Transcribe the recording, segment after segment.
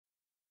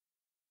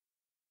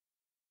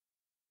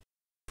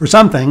For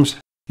some things,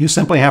 you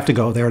simply have to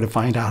go there to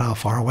find out how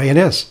far away it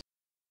is.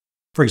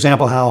 For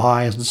example, how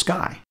high is the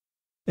sky?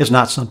 It's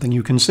not something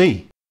you can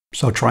see,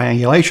 so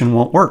triangulation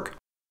won't work.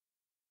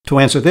 To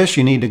answer this,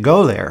 you need to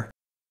go there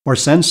or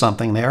send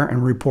something there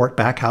and report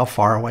back how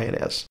far away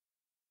it is.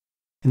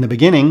 In the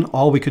beginning,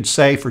 all we could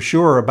say for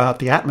sure about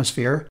the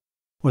atmosphere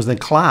was that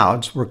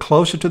clouds were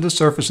closer to the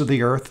surface of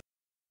the Earth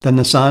than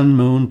the sun,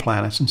 moon,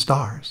 planets, and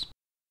stars.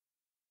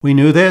 We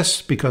knew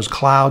this because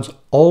clouds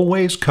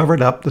always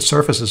covered up the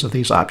surfaces of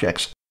these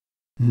objects,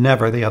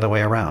 never the other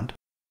way around.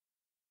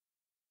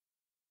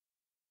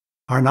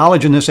 Our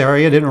knowledge in this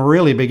area didn't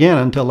really begin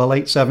until the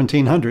late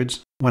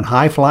 1700s, when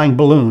high-flying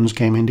balloons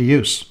came into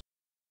use.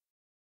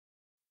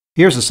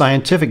 Here's a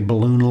scientific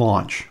balloon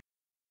launch.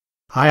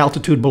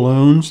 High-altitude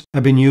balloons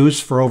have been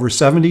used for over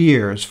 70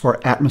 years for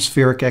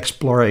atmospheric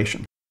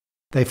exploration.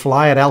 They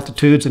fly at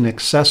altitudes in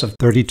excess of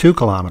 32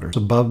 kilometers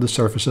above the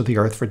surface of the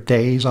Earth for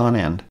days on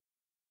end.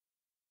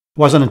 It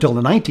wasn't until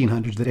the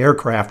 1900s that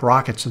aircraft,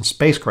 rockets, and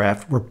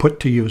spacecraft were put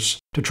to use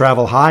to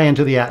travel high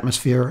into the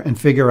atmosphere and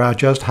figure out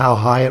just how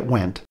high it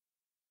went.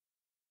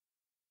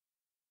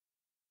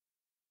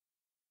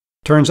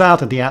 Turns out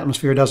that the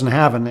atmosphere doesn't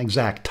have an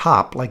exact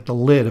top like the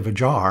lid of a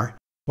jar.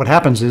 What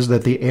happens is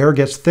that the air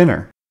gets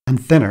thinner and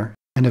thinner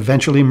and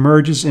eventually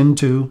merges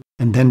into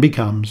and then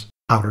becomes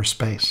outer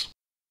space.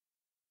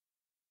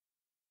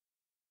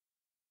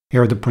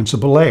 Here are the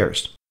principal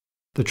layers.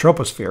 The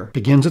troposphere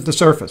begins at the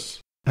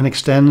surface and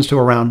extends to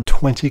around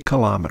 20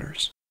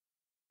 kilometers.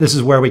 This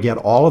is where we get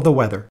all of the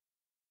weather,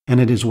 and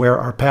it is where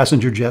our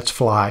passenger jets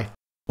fly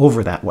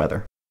over that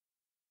weather.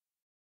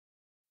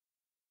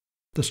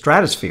 The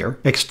stratosphere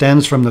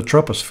extends from the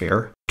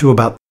troposphere to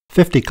about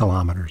 50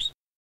 kilometers.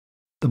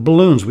 The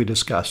balloons we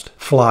discussed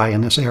fly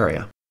in this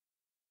area.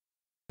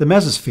 The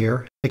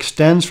mesosphere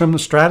extends from the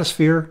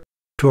stratosphere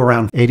to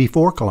around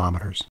 84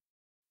 kilometers.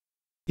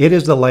 It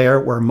is the layer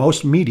where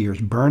most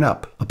meteors burn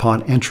up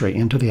upon entry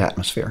into the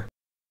atmosphere.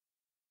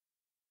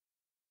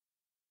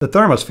 The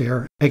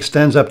thermosphere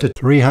extends up to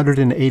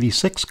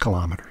 386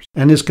 kilometers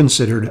and is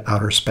considered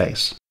outer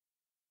space.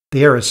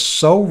 The air is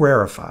so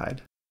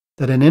rarefied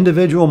that an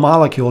individual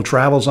molecule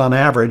travels on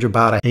average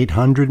about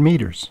 800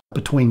 meters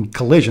between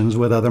collisions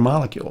with other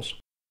molecules.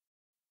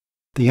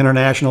 The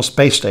International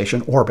Space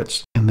Station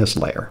orbits in this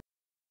layer.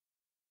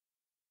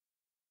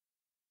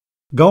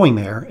 Going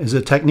there is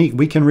a technique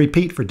we can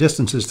repeat for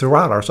distances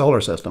throughout our solar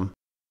system,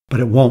 but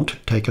it won't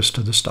take us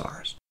to the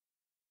stars.